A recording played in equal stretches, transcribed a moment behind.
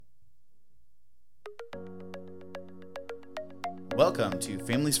Welcome to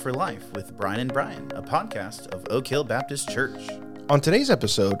Families for Life with Brian and Brian, a podcast of Oak Hill Baptist Church. On today's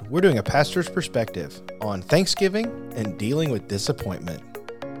episode, we're doing a pastor's perspective on Thanksgiving and dealing with disappointment.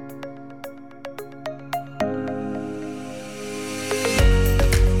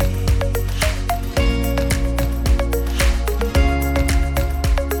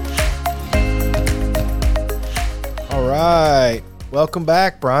 All right. Welcome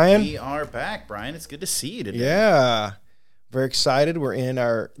back, Brian. We are back, Brian. It's good to see you today. Yeah. Very excited. We're in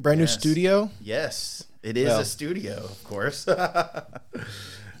our brand new studio. Yes, it is a studio, of course.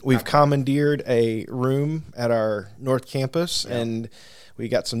 We've commandeered a room at our North Campus, and we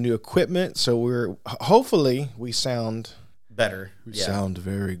got some new equipment. So hopefully we sound better. We sound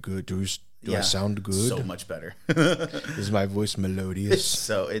very good. Do I sound good? So much better. Is my voice melodious?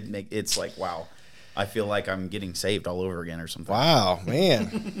 So it's like, wow. I feel like I'm getting saved all over again or something. Wow,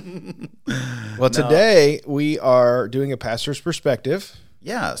 man. Well, today we are doing a pastor's perspective.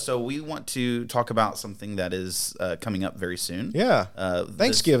 Yeah, so we want to talk about something that is coming up very soon. Yeah,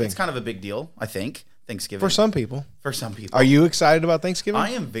 Thanksgiving. It's kind of a big deal, I think, Thanksgiving. For some people. Are you excited about Thanksgiving?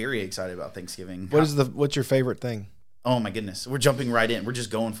 I am very excited about Thanksgiving. What's your favorite thing? Oh, my goodness. We're jumping right in. We're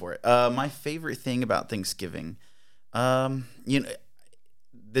just going for it. My favorite thing about Thanksgiving,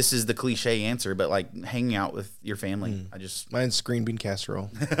 this is the cliche answer, but like hanging out with your family. Mine's green bean casserole.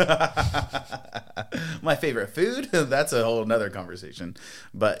 My favorite food? That's a whole nother conversation.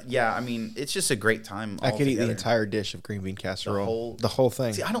 But yeah, I mean, it's just a great time. I could eat the entire dish of green bean casserole. The whole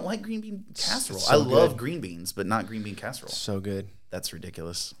thing. See, I don't like green bean casserole. I love green beans, but not green bean casserole. So good. That's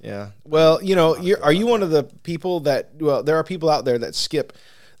ridiculous. Yeah. Well, are you one of the people that? Well, there are people out there that skip.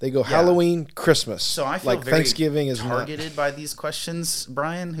 They go Halloween, Christmas. So I feel like Thanksgiving is targeted by these questions,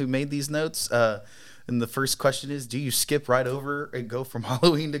 Brian, who made these notes. And the first question is, do you skip right over and go from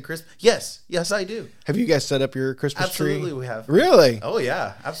Halloween to Christmas? Yes, I do. Have you guys set up your Christmas tree? Absolutely, we have. Really? Oh,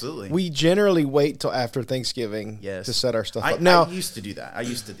 yeah, absolutely. We generally wait till after Thanksgiving to set our stuff up. Now, I used to do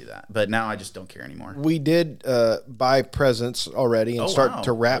that. But now I just don't care anymore. We did buy presents already and start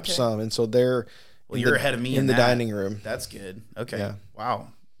to wrap some. And so they're you're ahead of me in the dining room. That's good. Okay. Yeah. Wow.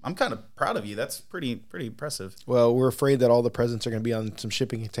 I'm kind of proud of you. That's pretty impressive. Well, we're afraid that all the presents are going to be on some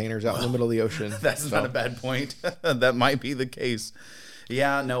shipping containers out in the middle of the ocean. That's not a bad point. That might be the case.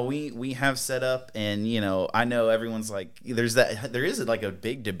 Yeah, no, we have set up, and I know everyone's like, there is like a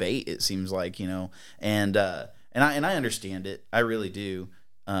big debate. It seems like, and I understand it. I really do.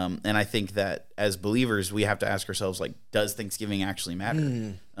 And I think that as believers, we have to ask ourselves, like, does Thanksgiving actually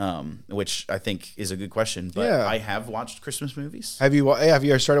matter? Which I think is a good question. But I have watched Christmas movies. Have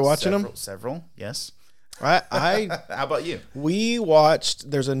you started watching them? Several, yes. I How about you? We watched.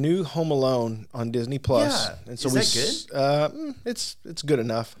 There's a new Home Alone on Disney Plus. Yeah. And so is that good? It's good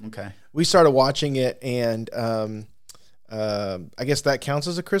enough. Okay. We started watching it, and I guess that counts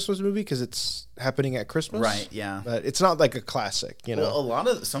as a Christmas movie because it's happening at Christmas. Right, yeah. But it's not like a classic,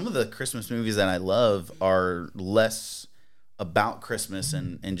 Well, some of the Christmas movies that I love are less about Christmas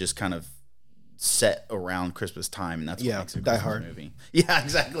and just kind of set around Christmas time, and that's what makes a Christmas movie. Yeah,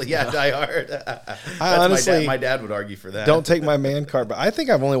 exactly. Yeah, Die Hard. Honestly, my dad would argue for that. Don't take my man card, but I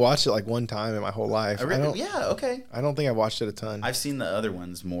think I've only watched it like one time in my whole life. Okay. I don't think I've watched it a ton. I've seen the other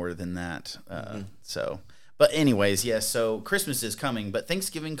ones more than that. But anyways, yes. So Christmas is coming, but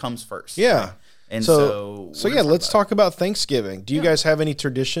Thanksgiving comes first. Yeah. Right? And so let's talk about Thanksgiving. Do you guys have any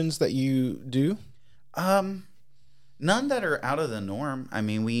traditions that you do? None that are out of the norm. I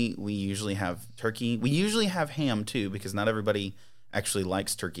mean, we usually have turkey. We usually have ham too, because not everybody actually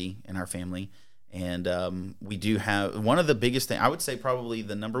likes turkey in our family. And we do have one of the biggest thing. I would say probably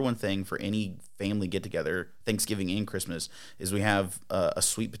the number one thing for any family get together, Thanksgiving and Christmas, is we have a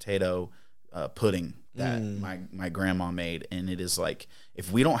sweet potato pudding that my grandma made, and it is like,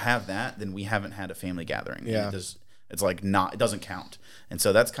 if we don't have that, then we haven't had a family gathering. Yeah. It's like it doesn't count. And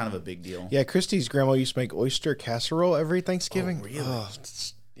so that's kind of a big deal. Yeah, Christy's grandma used to make oyster casserole every Thanksgiving. Oh, really?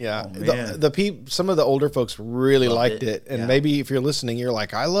 Yeah. Oh, some of the older folks really liked it. And maybe if you're listening, you're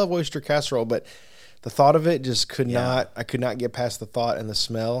like, I love oyster casserole, but the thought of it just I could not get past the thought and the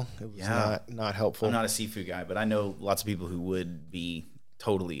smell. It was not helpful. I'm not a seafood guy, but I know lots of people who would be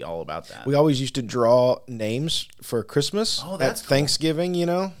totally all about that. We always used to draw names for Christmas at Thanksgiving,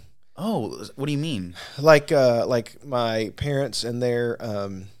 Oh, what do you mean? Like my parents and their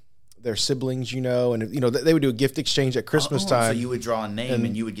siblings, and they would do a gift exchange at Christmas time. So you would draw a name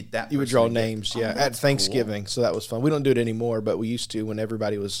and you would get that. You would draw names, at Thanksgiving. Cool. So that was fun. We don't do it anymore, but we used to when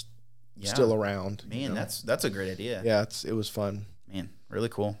everybody was still around. Man, that's a great idea. Yeah, it was fun. Man, really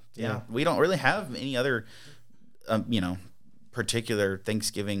cool. Yeah, we don't really have any other, particular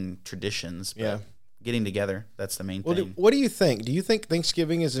Thanksgiving traditions. But getting together. That's the main thing. What do you think? Do you think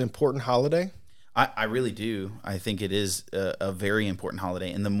Thanksgiving is an important holiday? I really do. I think it is a very important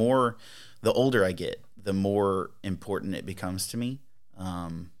holiday. And the older I get, the more important it becomes to me.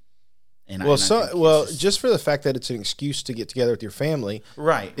 Just for the fact that it's an excuse to get together with your family,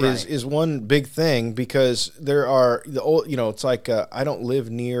 right, is one big thing, because there are it's like I don't live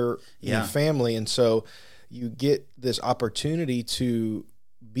near any family, and so you get this opportunity to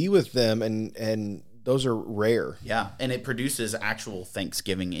be with them, and those are rare. Yeah, and it produces actual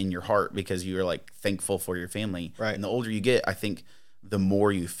Thanksgiving in your heart because you're like thankful for your family. Right. And the older you get, I think the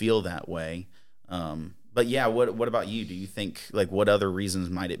more you feel that way. But yeah, what about you? Do you think, like, what other reasons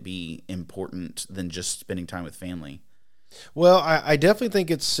might it be important than just spending time with family? Well, I definitely think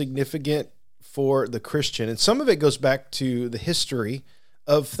it's significant for the Christian, and some of it goes back to the history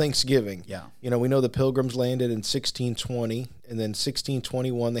of Thanksgiving. Yeah. We know the Pilgrims landed in 1620, and then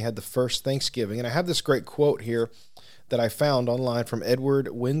 1621 they had the first Thanksgiving. And I have this great quote here that I found online from Edward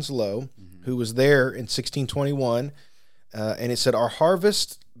Winslow, who was there in 1621, and it said, "Our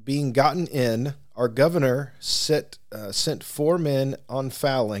harvest being gotten in, our governor sent 4 men on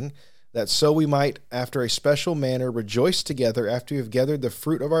fowling, that so we might, after a special manner, rejoice together after we have gathered the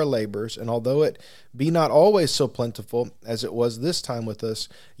fruit of our labors. And although it be not always so plentiful as it was this time with us,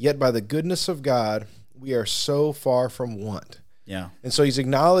 yet by the goodness of God we are so far from want." Yeah. And so he's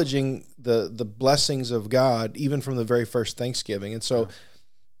acknowledging the blessings of God even from the very first Thanksgiving. And so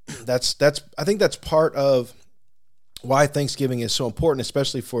that's I think that's part of why Thanksgiving is so important,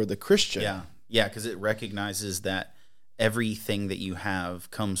 especially for the Christian. Yeah. Yeah, because it recognizes that everything that you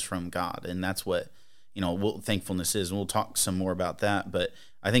have comes from God, and that's what thankfulness is. And we'll talk some more about that. But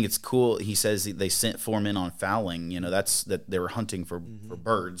I think it's cool. He says they sent 4 men on fowling. That's that they were hunting for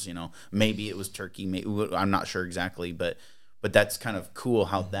birds. Maybe it was turkey. Maybe, I'm not sure exactly, but that's kind of cool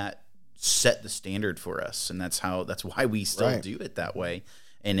how that set the standard for us, and that's why we still do it that way.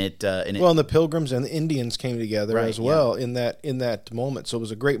 And and the Pilgrims and the Indians came together as well in that moment. So it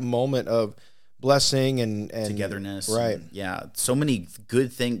was a great moment of blessing and togetherness. Right. And, so many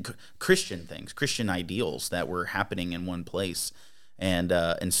good Christian ideals that were happening in one place.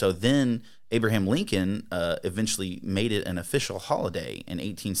 And so then Abraham Lincoln eventually made it an official holiday in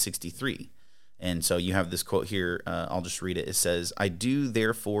 1863. And so you have this quote here. I'll just read it. It says, "I do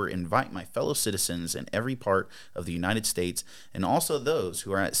therefore invite my fellow citizens in every part of the United States, and also those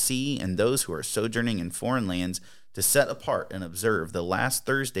who are at sea and those who are sojourning in foreign lands, to set apart and observe the last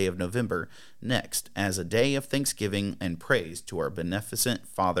Thursday of November next as a day of thanksgiving and praise to our beneficent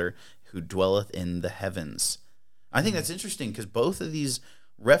Father who dwelleth in the heavens." I think that's interesting because both of these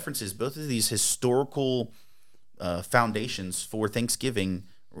references, both of these historical foundations for Thanksgiving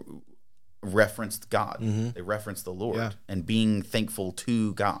referenced God. They referenced the Lord and being thankful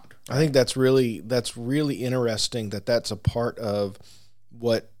to God. Right? I think that's really interesting that that's a part of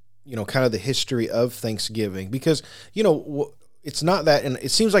what, kind of the history of Thanksgiving, because, it's not that, and it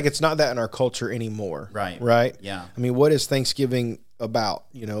seems like it's not that in our culture anymore. Right. Yeah. I mean, what is Thanksgiving about?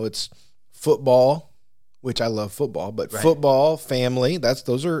 It's football, which I love football, but football, family,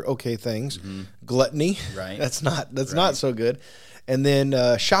 those are okay things. Gluttony. Right. That's not so good. And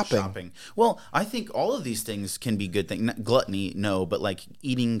then shopping. Well, I think all of these things can be good things. Not gluttony, no, but like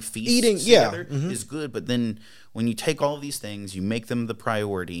eating feasts together is good. But then when you take all of these things, you make them the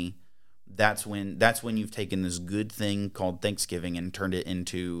priority. That's when you've taken this good thing called Thanksgiving and turned it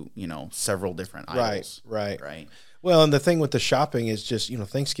into several different idols. Right. Well, and the thing with the shopping is just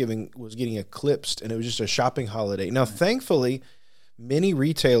Thanksgiving was getting eclipsed, and it was just a shopping holiday. Now, thankfully, many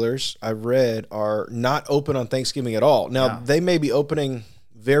retailers I've read are not open on Thanksgiving at all. Now, they may be opening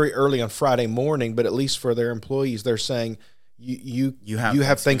very early on Friday morning, but at least for their employees, they're saying you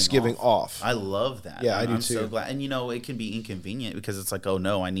have Thanksgiving off. I love that. Yeah, I do I'm too. so glad. And it can be inconvenient because it's like, oh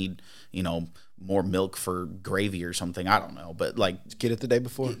no, I need more milk for gravy or something. I don't know, but like get it the day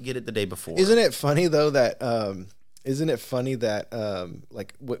before. Get it the day before. Isn't it funny though that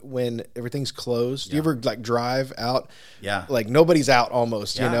like when everything's closed, you ever like drive out? Yeah. Like nobody's out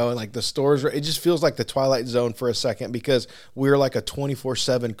almost, and like the stores, it just feels like the Twilight Zone for a second because we're like a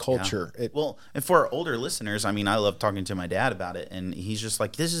 24/7 culture. Yeah. And for our older listeners, I mean, I love talking to my dad about it, and he's just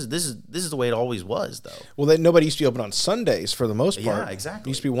like, this is the way it always was, though. Well, then nobody used to be open on Sundays for the most part. Yeah, exactly.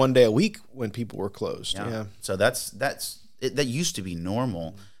 It used to be one day a week when people were closed. Yeah. So that used to be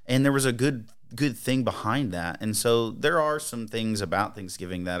normal, and there was a good thing behind that. And so there are some things about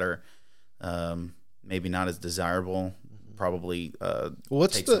Thanksgiving that are maybe not as desirable, probably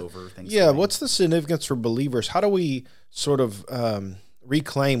takes over Thanksgiving. Yeah, what's the significance for believers? How do we sort of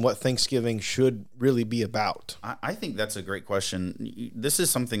reclaim what Thanksgiving should really be about? I think that's a great question. This is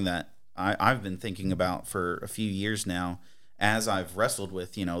something that I've been thinking about for a few years now, as I've wrestled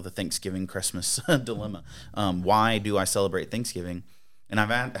with, the Thanksgiving Christmas dilemma. Why do I celebrate Thanksgiving? And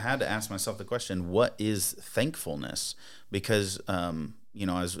I've had to ask myself the question, what is thankfulness? Because,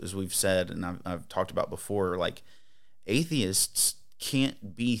 as we've said, and I've talked about before, like, atheists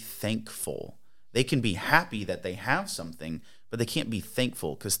can't be thankful. They can be happy that they have something, but they can't be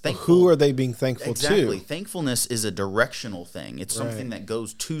thankful, because Who are they being thankful exactly. to? Thankfulness is a directional thing. It's something that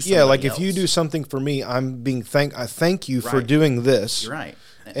goes to somebody Yeah, like else. if you do something for me, I thank you for Right. doing this. You're right.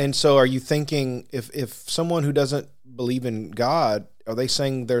 And so are you thinking, if someone who doesn't believe in God, are they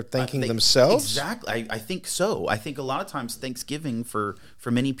saying they're thanking themselves? Exactly. I think so. I think a lot of times Thanksgiving for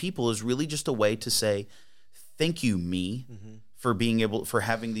many people is really just a way to say, thank you, me, for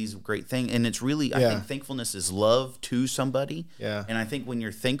having these great things. And it's really, I think thankfulness is love to somebody. Yeah. And I think when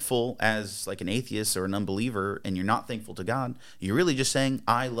you're thankful as like an atheist or an unbeliever, and you're not thankful to God, you're really just saying,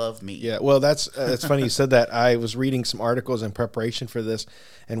 I love me. Yeah, well, that's funny you said that. I was reading some articles in preparation for this,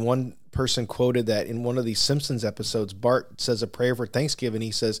 and one person quoted that in one of these Simpsons episodes, Bart says a prayer for Thanksgiving.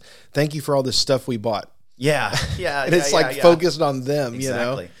 He says, "Thank you for all this stuff we bought." Yeah. And it's focused on them,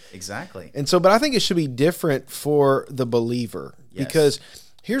 Exactly. And so, but I think it should be different for the believer, because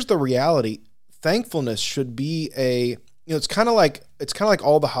here's the reality. Thankfulness should be it's kind of like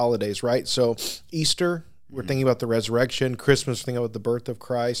all the holidays, right? So Easter, we're thinking about the resurrection. Christmas, we're thinking about the birth of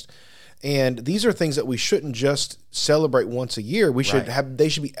Christ. And these are things that we shouldn't just celebrate once a year. They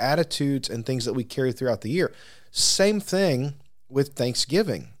should be attitudes and things that we carry throughout the year. Same thing with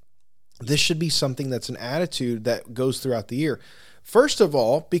Thanksgiving. This should be something that's an attitude that goes throughout the year. First of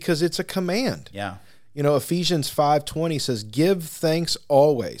all, because it's a command. Yeah. Ephesians 5:20 says, "Give thanks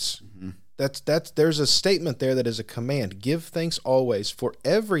always." There's a statement there that is a command. Give thanks always for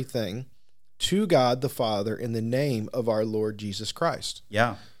everything to God the Father in the name of our Lord Jesus Christ.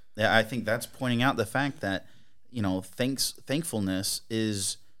 Yeah. Yeah, I think that's pointing out the fact that, thankfulness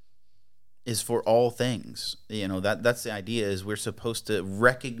is for all things. That's the idea, is we're supposed to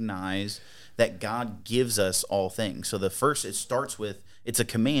recognize that God gives us all things. So it starts with, it's a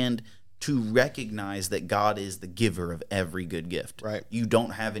command to recognize that God is the giver of every good gift. Right. You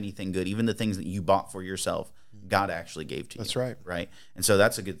don't have anything good. Even the things that you bought for yourself, God actually gave to you. That's right. Right. And so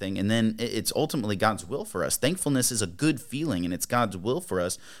that's a good thing. And then it's ultimately God's will for us. Thankfulness is a good feeling, and it's God's will for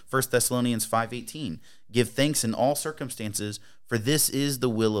us. 1 Thessalonians 5:18, give thanks in all circumstances, for this is the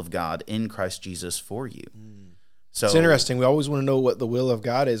will of God in Christ Jesus for you. So it's interesting. We always want to know what the will of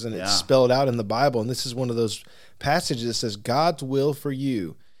God is, and it's spelled out in the Bible. And this is one of those passages that says God's will for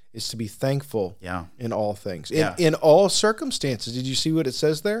you is to be thankful in all things, in all circumstances. Did you see what it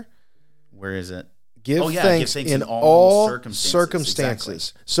says there? Where is it? Give thanks in all circumstances.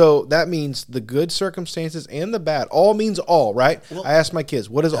 Exactly. So that means the good circumstances and the bad. All means all, right? Well, I asked my kids,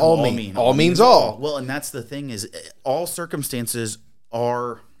 what does all mean? All means all. Well, and that's the thing, is all circumstances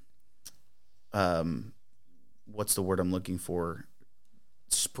are, what's the word I'm looking for?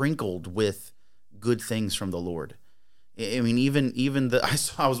 Sprinkled with good things from the Lord. I mean, even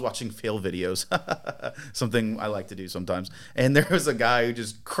I was watching fail videos, something I like to do sometimes, and there was a guy who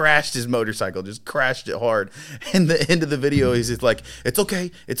just crashed his motorcycle, just crashed it hard. And the end of the video, he's just like, it's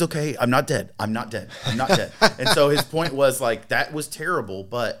okay, I'm not dead. And so his point was like, that was terrible,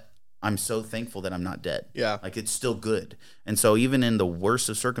 but I'm so thankful that I'm not dead. Yeah. Like, it's still good. And so even in the worst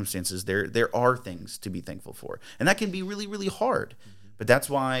of circumstances, there are things to be thankful for. And that can be really, really hard. But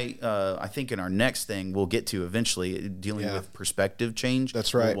that's why I think in our next thing we'll get to eventually, dealing with perspective change.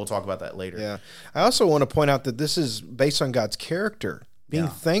 That's right. We'll talk about that later. Yeah. I also want to point out that this is based on God's character. Being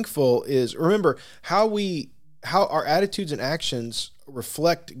thankful is, remember, how our attitudes and actions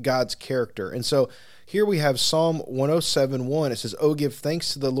reflect God's character. And so here we have Psalm 107:1. It says, "Oh, give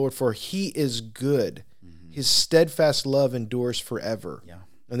thanks to the Lord, for he is good. His steadfast love endures forever." Yeah.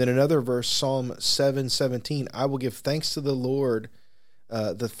 And then another verse, Psalm 7:17, "I will give thanks to the Lord,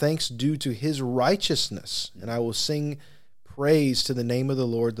 the thanks due to his righteousness, and I will sing praise to the name of the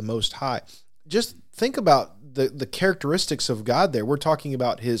Lord the Most High." Just think about the characteristics of God there. We're talking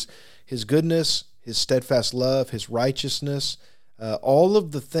about his goodness, his steadfast love, his righteousness, all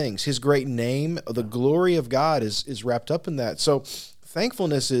of the things, his great name, the glory of God is wrapped up in that. So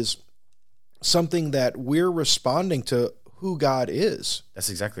thankfulness is something that we're responding to who God is. That's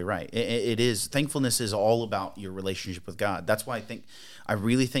exactly right. It is. Thankfulness is all about your relationship with God. That's why I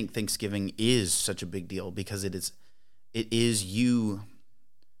really think Thanksgiving is such a big deal, because it is you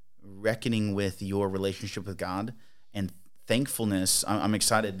reckoning with your relationship with God. And thankfulness, I'm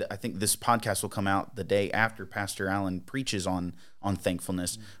excited. I think this podcast will come out the day after Pastor Allen preaches on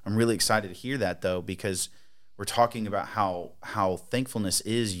thankfulness. I'm really excited to hear that, though, because we're talking about how thankfulness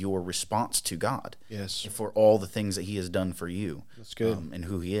is your response to God. Yes. For all the things that he has done for you. That's good. And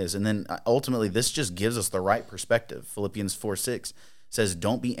who he is. And then ultimately, this just gives us the right perspective. Philippians 4:6 says,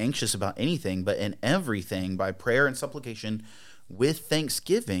 don't be anxious about anything, but in everything, by prayer and supplication, with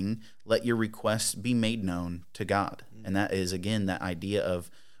thanksgiving, let your requests be made known to God. And that is, again, that idea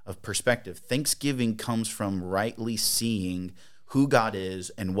of perspective. Thanksgiving comes from rightly seeing who God is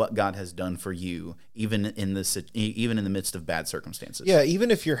and what God has done for you, even in the midst of bad circumstances. Yeah, even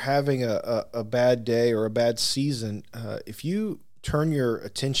if you're having a bad day or a bad season, if you turn your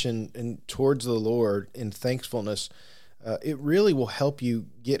attention towards the Lord in thankfulness, it really will help you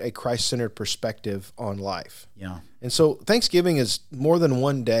get a Christ-centered perspective on life. Yeah. And so Thanksgiving is more than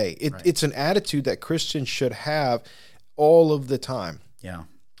one day. Right. It's an attitude that Christians should have all of the time. Yeah.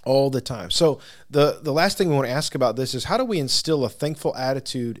 All the time. So the last thing we want to ask about this is, how do we instill a thankful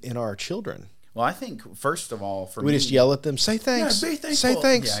attitude in our children? Well, I think, first of all, for we me, just yell at them, say thanks. Yeah, be thankful. Say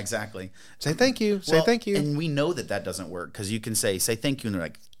thanks. Yeah, exactly. Say thank you. Say Well, thank you. And we know that doesn't work, because you can say thank you, and they're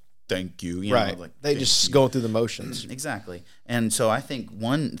like, thank you. You Right. know, like, they just going through the motions. Exactly. And so I think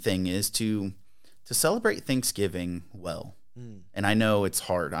one thing is to celebrate Thanksgiving well. And I know it's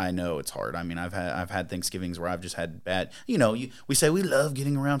hard. I mean, I've had Thanksgivings where I've just had bad, we say we love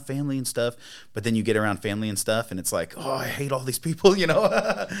getting around family and stuff, but then you get around family and stuff and it's like, oh, I hate all these people,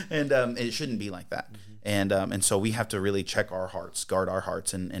 and it shouldn't be like that. And so we have to really check our hearts, guard our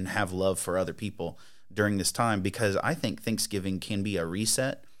hearts, and have love for other people during this time, because I think Thanksgiving can be a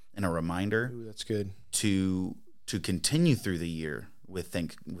reset and a reminder. Ooh, that's good. To continue through the year with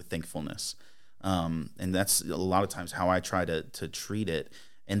thankfulness. And that's a lot of times how I try to treat it.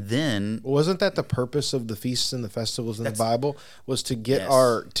 And then, wasn't that the purpose of the feasts and the festivals in the Bible, was to get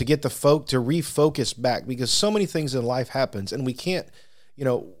Yes. to get the folk to refocus back, because so many things in life happens and we can't,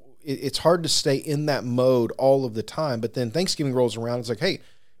 it's hard to stay in that mode all of the time. But then Thanksgiving rolls around. It's like, hey,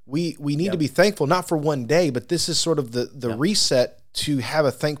 we need to be thankful, not for one day, but this is sort of the reset to have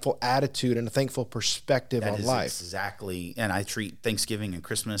a thankful attitude and a thankful perspective on life. Exactly. And I treat Thanksgiving and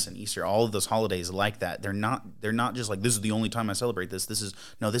Christmas and Easter, all of those holidays, like that. They're not just like, this is the only time I celebrate this. This is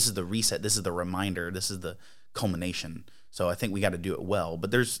the reset. This is the reminder. This is the culmination. So I think we got to do it well.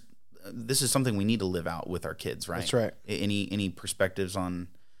 But this is something we need to live out with our kids, right? That's right. Any perspectives on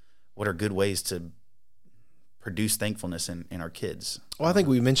what are good ways to produce thankfulness in our kids? Well, I think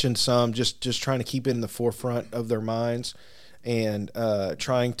we mentioned some, just trying to keep it in the forefront of their minds, and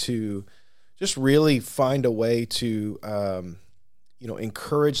trying to just really find a way to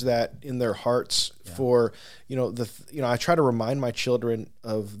encourage that in their hearts. Yeah. For I try to remind my children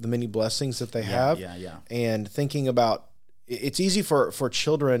of the many blessings that they have. And thinking about, it's easy for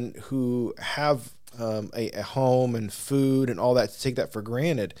children who have a home and food and all that to take that for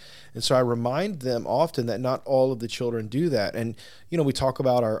granted. And so I remind them often that not all of the children do that. And, we talk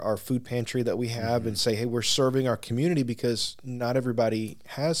about our food pantry that we have, and say, hey, we're serving our community because not everybody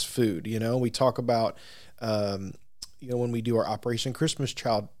has food. We talk about, when we do our Operation Christmas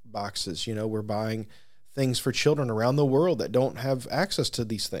Child boxes, we're buying things for children around the world that don't have access to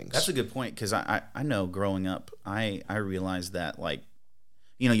these things. That's a good point, because I know growing up, I realized that, like,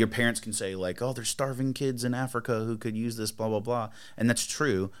 your parents can say, like, oh, there's starving kids in Africa who could use this, blah, blah, blah. And that's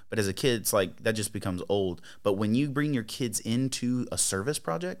true. But as a kid, it's like, that just becomes old. But when you bring your kids into a service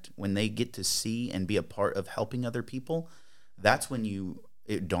project, when they get to see and be a part of helping other people, that's when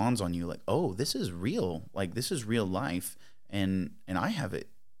it dawns on you, like, oh, this is real. Like, this is real life. And I have it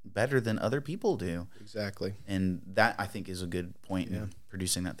better than other people do. Exactly. And that, I think, is a good point in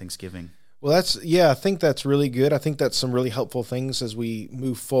producing that Thanksgiving. Well, I think that's really good. I think that's some really helpful things as we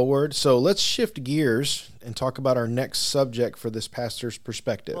move forward. So let's shift gears and talk about our next subject for this pastor's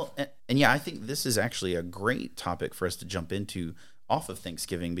perspective. Well, and I think this is actually a great topic for us to jump into off of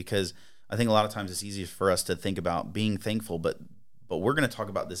Thanksgiving, because I think a lot of times it's easy for us to think about being thankful, but we're going to talk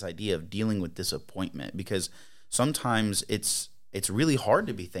about this idea of dealing with disappointment, because sometimes it's really hard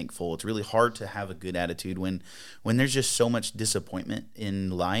to be thankful. It's really hard to have a good attitude when there's just so much disappointment in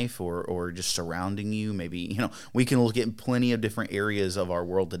life or just surrounding you. Maybe, we can look at plenty of different areas of our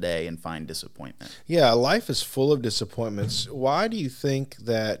world today and find disappointment. Yeah, life is full of disappointments. Why do you think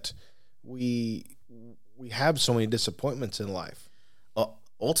that we have so many disappointments in life?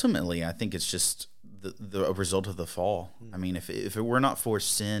 Ultimately, I think it's just the result of the fall. I mean, if it were not for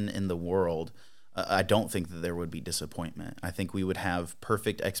sin in the world, I don't think that there would be disappointment. I think we would have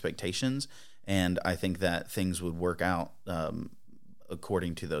perfect expectations, and I think that things would work out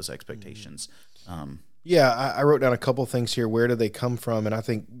according to those expectations. I wrote down a couple things here. Where do they come from? And I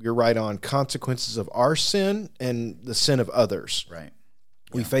think you're right on. Consequences of our sin and the sin of others. Right.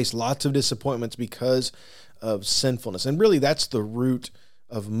 We face lots of disappointments because of sinfulness. And really that's the root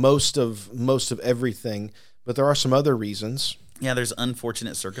of most of everything, but there are some other reasons. Yeah, there's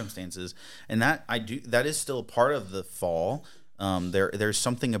unfortunate circumstances, and that is still a part of the fall. There's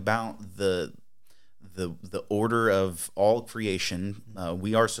something about the order of all creation.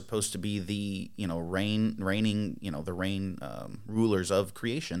 We are supposed to be the reigning rulers of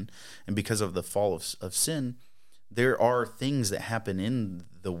creation, and because of the fall of sin, there are things that happen in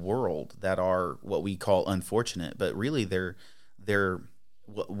the world that are what we call unfortunate, but really they're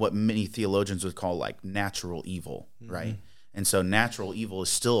what many theologians would call like natural evil, right? And so natural evil is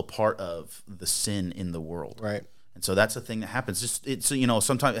still a part of the sin in the world, right? And so that's a thing that happens.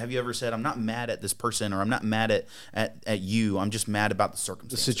 Sometimes, have you ever said, I'm not mad at this person, or I'm not mad at you, I'm just mad about the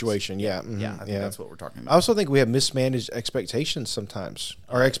circumstances. The situation, yeah. Mm-hmm. Yeah, I think that's what we're talking about. I also think we have mismanaged expectations sometimes.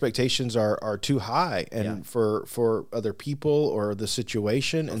 Our expectations are too high and for other people or the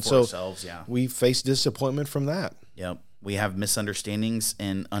situation. Or and for so ourselves, we face disappointment from that. Yep. We have misunderstandings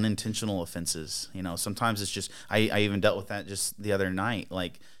and unintentional offenses. Sometimes it's just, I even dealt with that just the other night,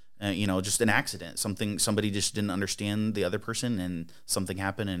 like, just an accident. Somebody just didn't understand the other person, and something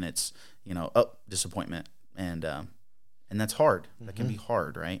happened, and it's, disappointment. And that's hard. That can be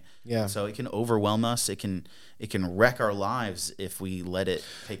hard, right? Yeah. So it can overwhelm us. It can wreck our lives if we let it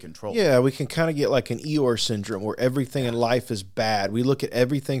take control. Yeah, we can kind of get like an Eeyore syndrome where everything in life is bad. We look at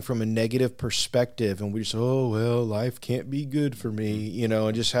everything from a negative perspective, and we just, oh, well, life can't be good for me,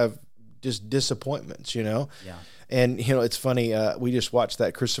 and just have disappointments, Yeah. And, it's funny, we just watched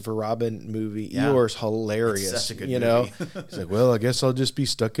that Christopher Robin movie. Yeah. Eeyore's hilarious. It's such a good movie. He's like, well, I guess I'll just be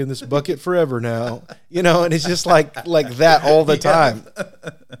stuck in this bucket forever now. And it's just like that all the time.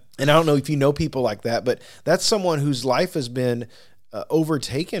 And I don't know if you know people like that, but that's someone whose life has been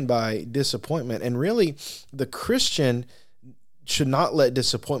overtaken by disappointment. And really, the Christian should not let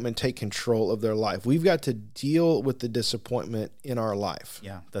disappointment take control of their life. We've got to deal with the disappointment in our life.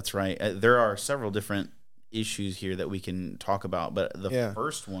 Yeah, that's right. There are several different issues here that we can talk about, but the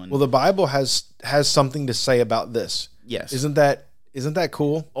first one, well, the Bible has something to say about this. Yes. Isn't that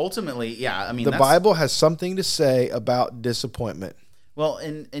cool? Ultimately, yeah. I mean, the Bible has something to say about disappointment. Well,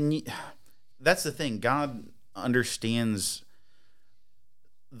 and that's the thing. God understands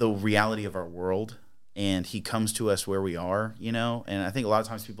the reality of our world, and he comes to us where we are, and I think a lot of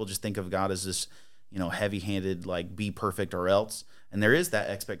times people just think of God as this, heavy-handed, like, be perfect or else. And there is that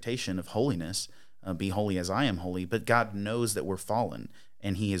expectation of holiness. Be holy as I am holy, but God knows that we're fallen,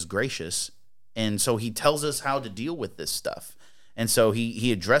 and he is gracious, and so he tells us how to deal with this stuff. And so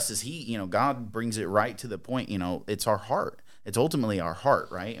he addresses, God brings it right to the point. It's our heart. It's ultimately our heart,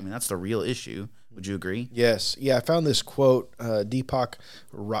 right? I mean, that's the real issue. Would you agree? Yes. Yeah, I found this quote, Deepak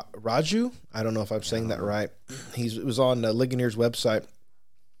Raju. I don't know if I'm saying that right. It was on Ligonier's website.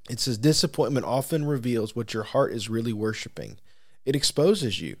 It says, disappointment often reveals what your heart is really worshiping. It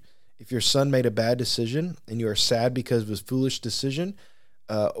exposes you. If your son made a bad decision and you are sad because of his foolish decision,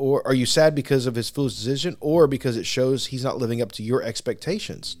 or are you sad because of his foolish decision, or because it shows he's not living up to your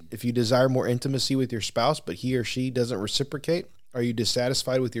expectations? If you desire more intimacy with your spouse, but he or she doesn't reciprocate, are you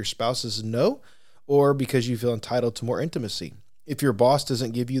dissatisfied with your spouse's no, or because you feel entitled to more intimacy? If your boss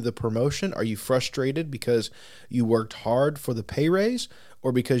doesn't give you the promotion, are you frustrated because you worked hard for the pay raise,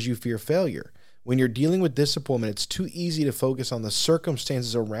 or because you fear failure? When you're dealing with disappointment, it's too easy to focus on the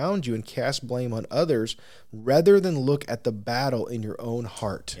circumstances around you and cast blame on others rather than look at the battle in your own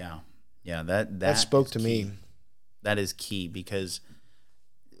heart. Yeah, that spoke to me. That is key, because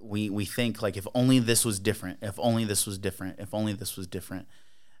we think, like, if only this was different, if only this was different, if only this was different,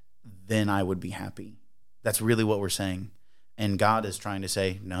 then I would be happy. That's really what we're saying. And God is trying to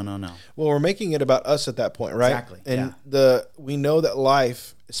say, no. Well, we're making it about us at that point, right? Exactly. And we know that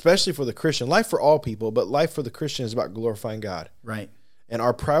life, especially for the Christian, life for all people, but life for the Christian is about glorifying God. Right. And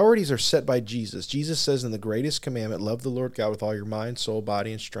our priorities are set by Jesus. Jesus says in the greatest commandment, love the Lord God with all your mind, soul,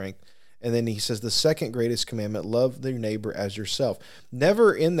 body, and strength. And then he says the second greatest commandment, love your neighbor as yourself.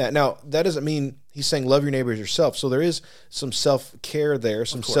 Never in that. Now, that doesn't mean he's saying love your neighbor as yourself. So there is some self-care there,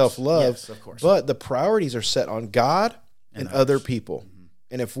 some self-love. Yes, of course. But the priorities are set on God and other people. Mm-hmm.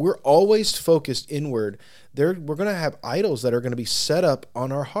 And if we're always focused inward, we're going to have idols that are going to be set up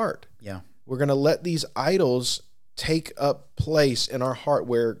on our heart. Yeah. We're going to let these idols take up place in our heart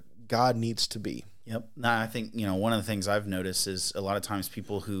where God needs to be. Yep. Now, I think, one of the things I've noticed is a lot of times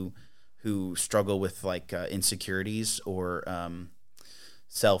people who struggle with like insecurities or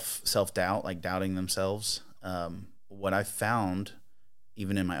self-doubt, like doubting themselves. What I've found,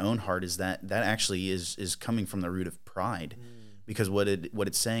 even in my own heart, is that actually is coming from the root of pride, because what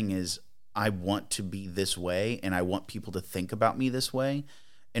it's saying is, I want to be this way, and I want people to think about me this way,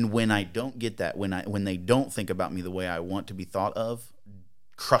 And when I don't get that, when they don't think about me the way I want to be thought of,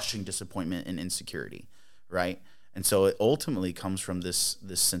 crushing disappointment and insecurity, right? And so it ultimately comes from this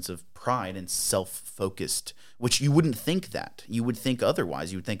sense of pride and self-focused, which you wouldn't think that. You would think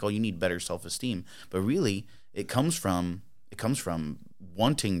otherwise. You would think, oh, you need better self-esteem. But really, it comes from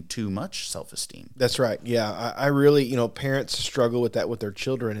wanting too much self-esteem. That's right. Yeah, I really, parents struggle with that with their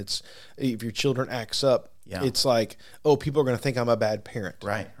children. It's if your children acts up, it's like, oh, people are going to think I'm a bad parent.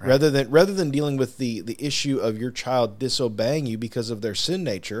 Right. Rather than dealing with the issue of your child disobeying you because of their sin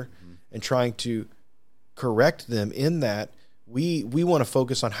nature and trying to correct them in that, we want to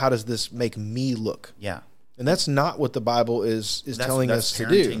focus on how does this make me look. Yeah. And that's not what the Bible is telling us to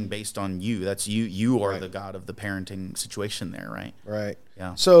do. Parenting based on you. That's you are the God of the parenting situation there, right? Right.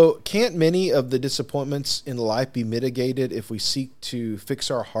 Yeah. So can't many of the disappointments in life be mitigated if we seek to fix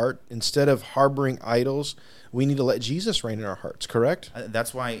our heart? Instead of harboring idols, we need to let Jesus reign in our hearts, correct?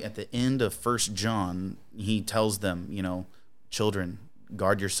 That's why at the end of 1 John, he tells them, children,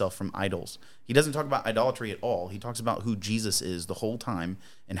 guard yourself from idols. He doesn't talk about idolatry at all. He talks about who Jesus is the whole time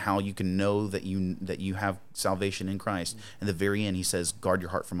and how you can know that you have salvation in Christ. And at the very end, he says, guard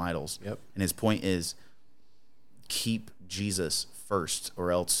your heart from idols. Yep. And his point is, keep Jesus first,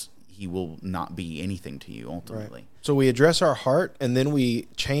 or else he will not be anything to you ultimately. Right. So we address our heart, and then we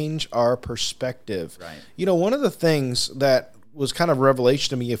change our perspective. Right. One of the things that was kind of a revelation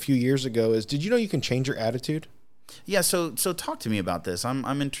to me a few years ago is, did you know you can change your attitude? Yeah, so talk to me about this.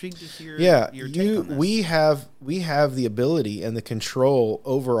 I'm intrigued to hear your take on this. We have the ability and the control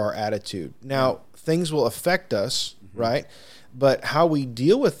over our attitude. Now, things will affect us, right? But how we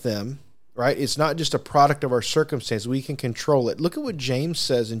deal with them, right? It's not just a product of our circumstance. We can control it. Look at what James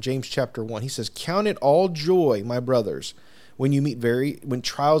says in James chapter 1. He says, "Count it all joy, my brothers, when you meet when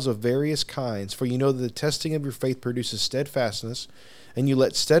trials of various kinds, for you know that the testing of your faith produces steadfastness. And you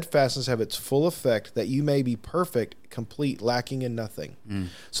let steadfastness have its full effect, that you may be perfect, complete, lacking in nothing."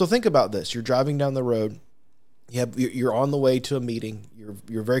 So think about this. You're driving down the road. You're on the way to a meeting.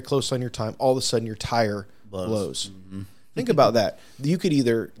 You're very close on your time. All of a sudden, your tire blows. Think about that. You could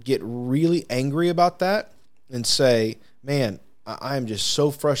either get really angry about that and say, man, I am just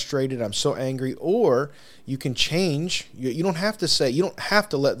so frustrated. I'm so angry. Or you can change. You don't have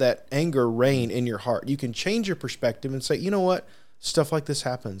to let that anger reign in your heart. You can change your perspective and say, you know what? Stuff like this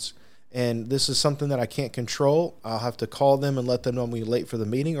happens, and this is something that I can't control. I'll have to call them and let them know I'm going to be late for the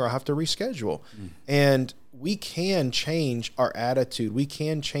meeting, or I'll have to reschedule. And we can change our attitude. We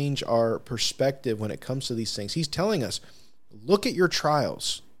can change our perspective when it comes to these things. He's telling us, look at your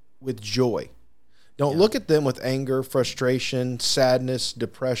trials with joy. Don't look at them with anger, frustration, sadness,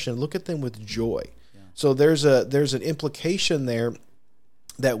 depression. Look at them with joy. Yeah. So there's an implication there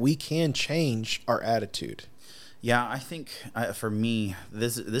that we can change our attitude. Yeah, I think for me,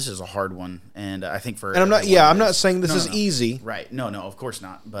 this is a hard one, and I think for I'm not saying this is easy. Right? No, of course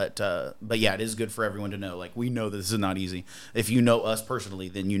not. But yeah, it is good for everyone to know. Like, we know that this is not easy. If you know us personally,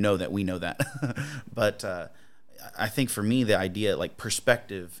 then you know that we know that. But I think for me, the idea, like,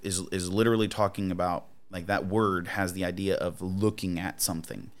 perspective is literally talking about, like, that word has the idea of looking at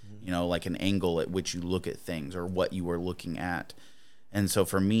something. Like an angle at which you look at things, or what you are looking at. And so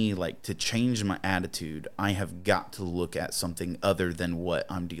for me, like, to change my attitude, I have got to look at something other than what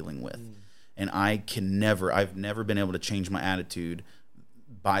I'm dealing with. And I've never been able to change my attitude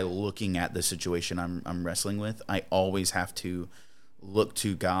by looking at the situation I'm wrestling with. I always have to look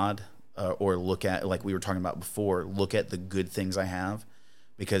to God, or look at, like we were talking about before, look at the good things I have.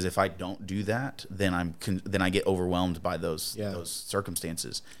 Because if I don't do that, then I get overwhelmed by those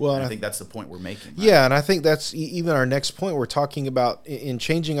circumstances. Well, and I think that's the point we're making. Right? Yeah, and I think that's even our next point we're talking about in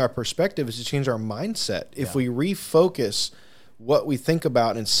changing our perspective is to change our mindset. If we refocus what we think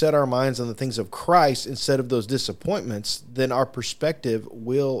about and set our minds on the things of Christ instead of those disappointments, then our perspective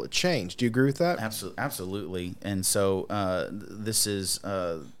will change. Do you agree with that? Absolutely. And so this is...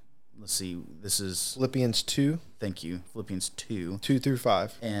 let's see, this is Philippians 2. Thank you. Philippians 2. 2 through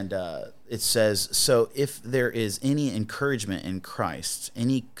 5. And it says, "So if there is any encouragement in Christ,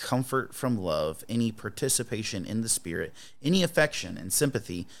 any comfort from love, any participation in the Spirit, any affection and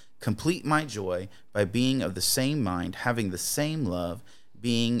sympathy, complete my joy by being of the same mind, having the same love,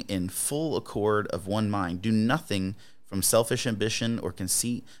 being in full accord of one mind. Do nothing from selfish ambition or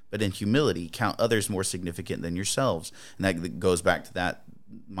conceit, but in humility count others more significant than yourselves." And that goes back to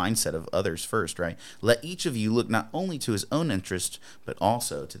mindset of others first, right? Let each of you look not only to his own interest, but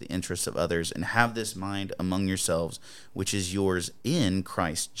also to the interests of others, and have this mind among yourselves, which is yours in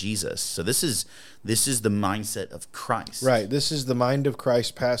Christ Jesus. So this is the mindset of Christ. Right. This is the mind of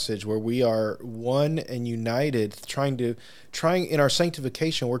Christ passage where we are one and united, trying in our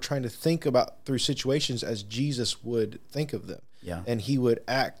sanctification, we're trying to think about through situations as Jesus would think of them. Yeah. And he would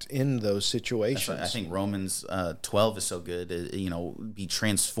act in those situations. I think Romans 12 is so good. Be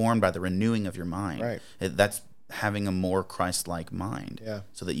transformed by the renewing of your mind. Right. That's having a more Christ-like mind. Yeah.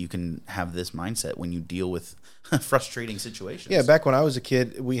 So that you can have this mindset when you deal with frustrating situations. Yeah, back when I was a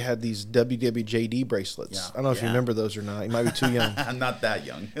kid, we had these WWJD bracelets. Yeah. I don't know if you remember those or not. You might be too young. I'm not that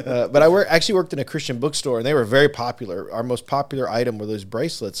young. But I actually worked in a Christian bookstore, and they were very popular. Our most popular item were those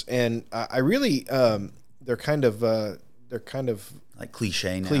bracelets. And I really, they're kind of like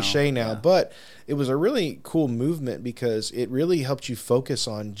cliche now. Yeah. But it was a really cool movement because it really helped you focus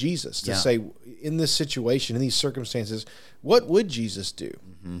on Jesus to say, in this situation, in these circumstances, what would Jesus do?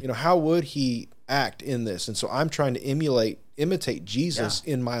 Mm-hmm. How would he act in this? And so I'm trying to imitate Jesus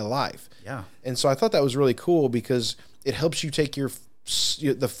in my life. Yeah. And so I thought that was really cool because it helps you take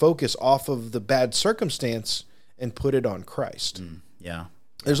the focus off of the bad circumstance and put it on Christ. Yeah.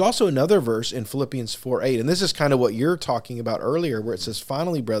 There's also another verse in Philippians 4:8, and this is kind of what you're talking about earlier, where it says,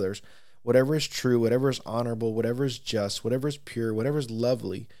 "Finally, brothers, whatever is true, whatever is honorable, whatever is just, whatever is pure, whatever is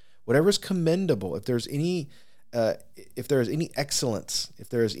lovely, whatever is commendable, if there is any excellence, if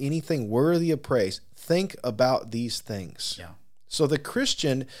there is anything worthy of praise, think about these things." Yeah. So the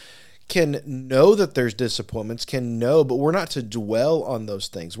Christian can know that there's disappointments, but we're not to dwell on those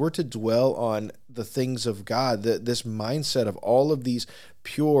things. We're to dwell on the things of God, this mindset of all of these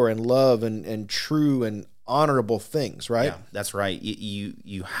pure and love and true and honorable things, right? Yeah, that's right.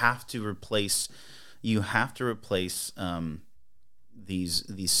 You have to replace these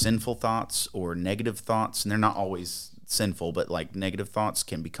sinful thoughts or negative thoughts, and they're not always sinful, but like negative thoughts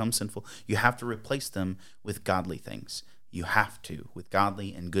can become sinful. You have to replace them with godly things. You have to, with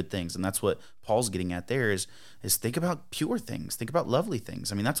godly and good things. And that's what Paul's getting at there is think about pure things, think about lovely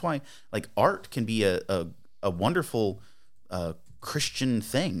things. I mean, that's why like art can be a wonderful Christian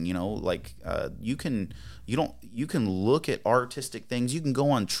thing, you can look at artistic things. You can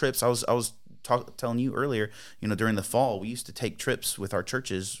go on trips. I was telling you earlier, during the fall, we used to take trips with our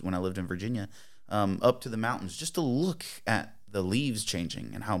churches when I lived in Virginia, up to the mountains just to look at the leaves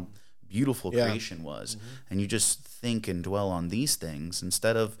changing and how beautiful creation was. Mm-hmm. And you just think and dwell on these things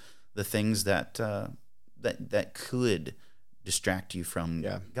instead of the things that could distract you from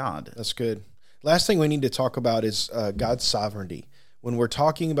God. That's good. Last thing we need to talk about is God's sovereignty. When we're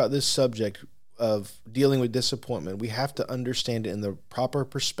talking about this subject of dealing with disappointment, we have to understand it in the proper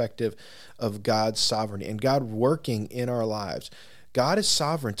perspective of God's sovereignty and God working in our lives. God is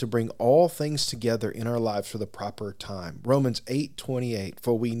sovereign to bring all things together in our lives for the proper time. Romans 8:28,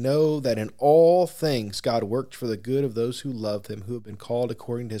 for we know that in all things God worked for the good of those who love him, who have been called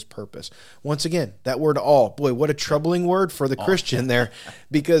according to his purpose. Once again, that word all, boy, what a troubling word for the Christian there,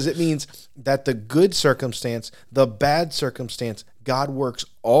 because it means that the good circumstance, the bad circumstance, God works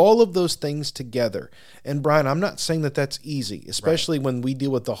all of those things together. And Brian, I'm not saying that that's easy, especially when we deal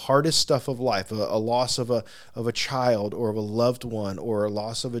with the hardest stuff of life, a loss of a child or of a loved one, or a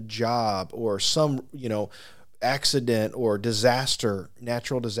loss of a job, or some, accident or disaster,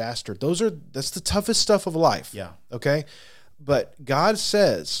 natural disaster. That's the toughest stuff of life. Yeah. Okay. But God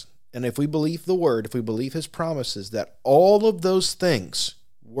says, and if we believe the word, if we believe his promises, that all of those things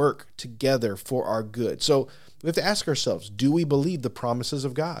work together for our good. So we have to ask ourselves, do we believe the promises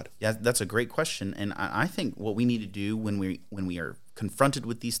of God? Yeah, that's a great question. And I think what we need to do when we are confronted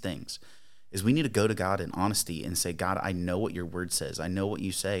with these things is we need to go to God in honesty and say, God, I know what your word says. I know what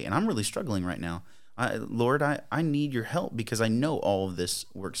you say. And I'm really struggling right now. Lord, I need your help because I know all of this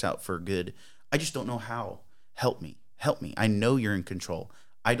works out for good. I just don't know how. Help me. I know you're in control.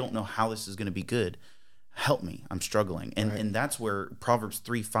 I don't know how this is going to be good. Help me. I'm struggling. And that's where Proverbs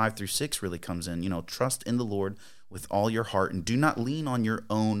 3:5-6 really comes in. Trust in the Lord with all your heart and do not lean on your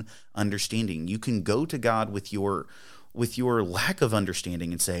own understanding. You can go to God with your lack of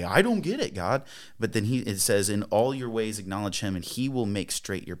understanding and say, I don't get it, God. But then it says, in all your ways acknowledge him and he will make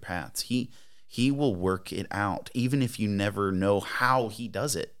straight your paths. He will work it out. Even if you never know how he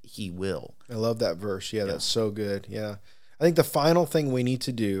does it, he will. I love that verse. Yeah, that's so good. Yeah. I think the final thing we need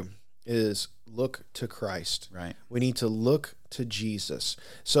to do is look to Christ. Right. We need to look to Jesus.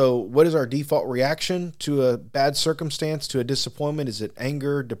 So what is our default reaction to a bad circumstance, to a disappointment? Is it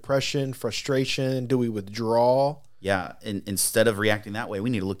anger, depression, frustration? Do we withdraw? Yeah, and instead of reacting that way, we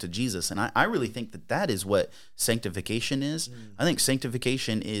need to look to Jesus. And I really think that is what sanctification is. I think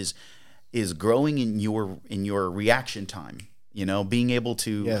sanctification is growing in your reaction time. Being able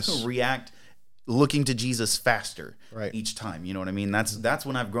to react, looking to Jesus faster each time. You know what I mean? That's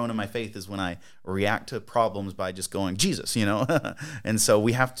when I've grown in my faith, is when I react to problems by just going, Jesus, And so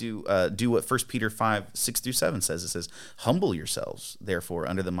we have to do what 1 Peter 5:6-7 says. It says, humble yourselves, therefore,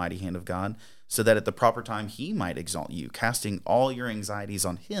 under the mighty hand of God, so that at the proper time he might exalt you, casting all your anxieties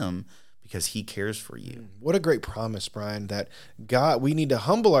on him, because he cares for you. What a great promise, Brian, that God, we need to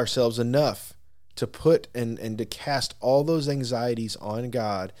humble ourselves enough to put and to cast all those anxieties on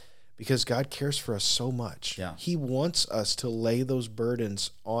God, because God cares for us so much. Yeah. He wants us to lay those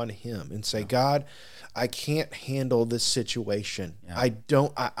burdens on him and say, God, I can't handle this situation. Yeah.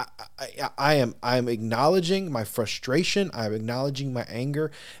 I'm acknowledging my frustration. I'm acknowledging my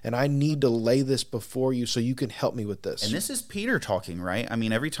anger, and I need to lay this before you so you can help me with this. And this is Peter talking, right? I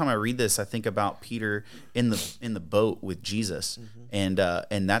mean, every time I read this, I think about Peter in the boat with Jesus. Mm-hmm.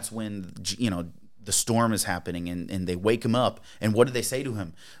 And that's when, the storm is happening, and they wake him up. And what do they say to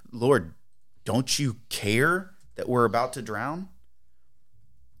him? Lord, don't you care that we're about to drown?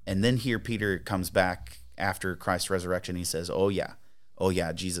 And then here Peter comes back after Christ's resurrection. He says, oh yeah,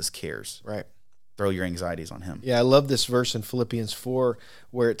 Jesus cares. Right. Throw your anxieties on him. Yeah, I love this verse in Philippians 4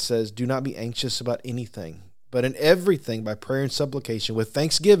 where it says, do not be anxious about anything, but in everything by prayer and supplication with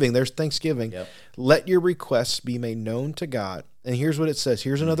thanksgiving. There's thanksgiving. Yep. Let your requests be made known to God. And here's what it says.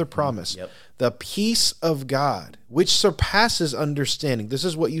 Here's another promise. Yep. The peace of God, which surpasses understanding. This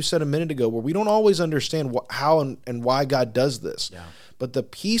is what you said a minute ago, where we don't always understand how and why God does this. Yeah. But the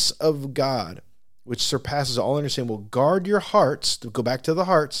peace of God, which surpasses all understanding, will guard your hearts, to go back to the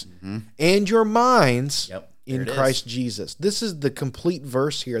hearts, and your minds in Christ Jesus. This is the complete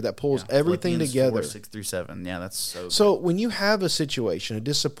verse here that pulls everything together. 4:6-7. Yeah, that's so good. So when you have a situation, a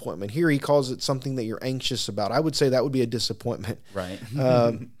disappointment, here he calls it something that you're anxious about. I would say that would be a disappointment. Right.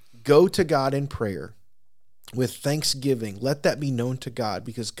 Go to God in prayer with thanksgiving. Let that be known to God,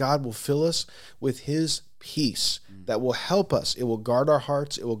 because God will fill us with his peace that will help us. It will guard our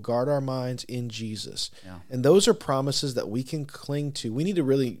hearts. It will guard our minds in Jesus. Yeah. And those are promises that we can cling to. We need to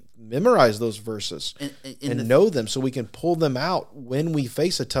really memorize those verses and know them so we can pull them out when we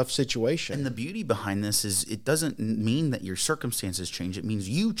face a tough situation. And the beauty behind this is it doesn't mean that your circumstances change. It means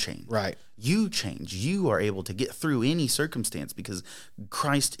you change. Right. You change. You are able to get through any circumstance because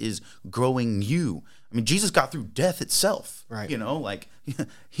Christ is growing you. I mean, Jesus got through death itself. Right.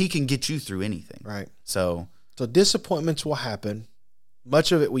 He can get you through anything. Right. So disappointments will happen.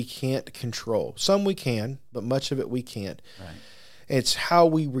 Much of it we can't control. Some we can, but much of it we can't. Right. It's how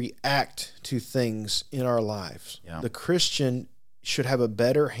we react to things in our lives. Yeah. The Christian should have a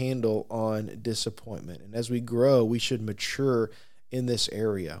better handle on disappointment. And as we grow, we should mature in this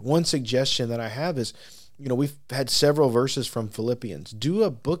area. One suggestion that I have is, we've had several verses from Philippians. Do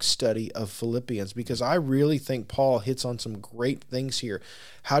a book study of Philippians, because I really think Paul hits on some great things here.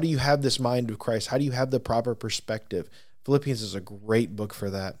 How do you have this mind of Christ? How do you have the proper perspective? Philippians is a great book for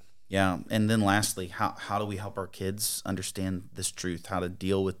that. Yeah, and then lastly, how do we help our kids understand this truth, how to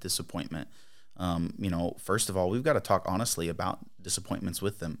deal with disappointment? First of all, we've got to talk honestly about disappointments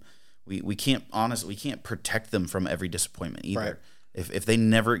with them. We can't protect them from every disappointment either. Right. If they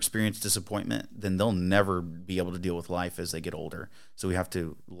never experience disappointment, then they'll never be able to deal with life as they get older. So we have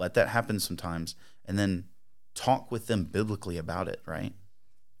to let that happen sometimes, and then talk with them biblically about it, right?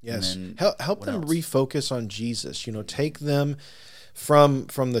 Yes. Help them refocus on Jesus. Take them from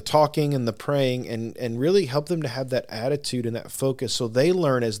the talking and the praying, and really help them to have that attitude and that focus, so they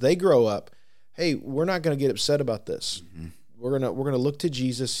learn as they grow up, hey, we're not going to get upset about this. Mm-hmm. We're gonna look to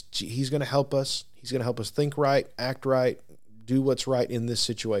Jesus. He's going to help us. He's going to help us think right, act right, do what's right in this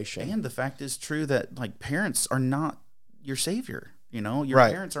situation. And the fact is true that parents are not your savior. Your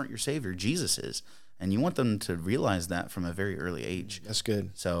parents aren't your savior. Jesus is. And you want them to realize that from a very early age. That's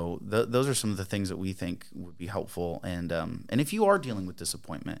good. So those are some of the things that we think would be helpful. And if you are dealing with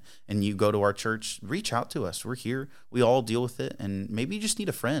disappointment and you go to our church, reach out to us. We're here. We all deal with it. And maybe you just need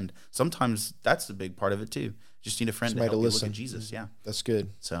a friend. Sometimes that's a big part of it too. Just need a friend to help you look at Jesus. Yeah. That's good.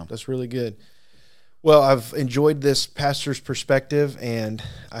 So that's really good. Well, I've enjoyed this pastor's perspective, and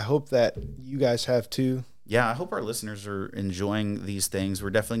I hope that you guys have too. Yeah, I hope our listeners are enjoying these things. We're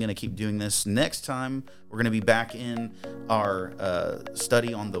definitely going to keep doing this. Next time, we're going to be back in our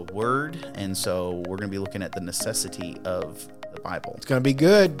study on the Word, and so we're going to be looking at the necessity of the Bible. It's going to be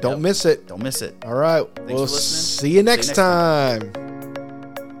good. Don't miss it. Don't miss it. All right. Thanks for listening. See you next time.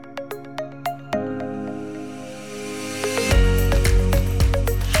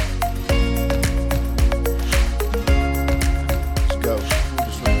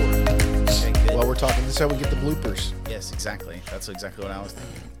 talking. This is how we get the bloopers. Yes, exactly. That's exactly what I was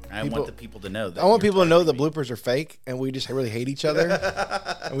thinking. I want the people to know that. I want people to know the bloopers are fake, and we just really hate each other,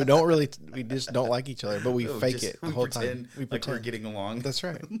 and we just don't like each other, but we fake it the whole time. We like we're getting along. That's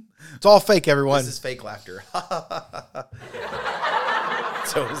right. It's all fake, everyone. This is fake laughter.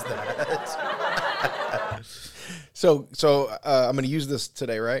 So is that. So I'm going to use this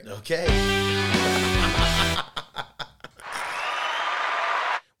today, right? Okay.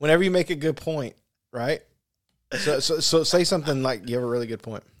 Whenever you make a good point, right? So say something like you have a really good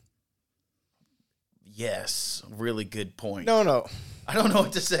point. Yes, really good point. No. I don't know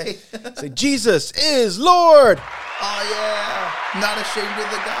what to say. Say, Jesus is Lord. Oh, yeah. Not ashamed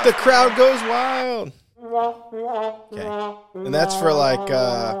of the gospel. The crowd goes wild. Okay. And that's for like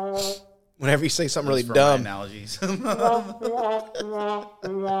whenever you say something really For dumb. my analogies.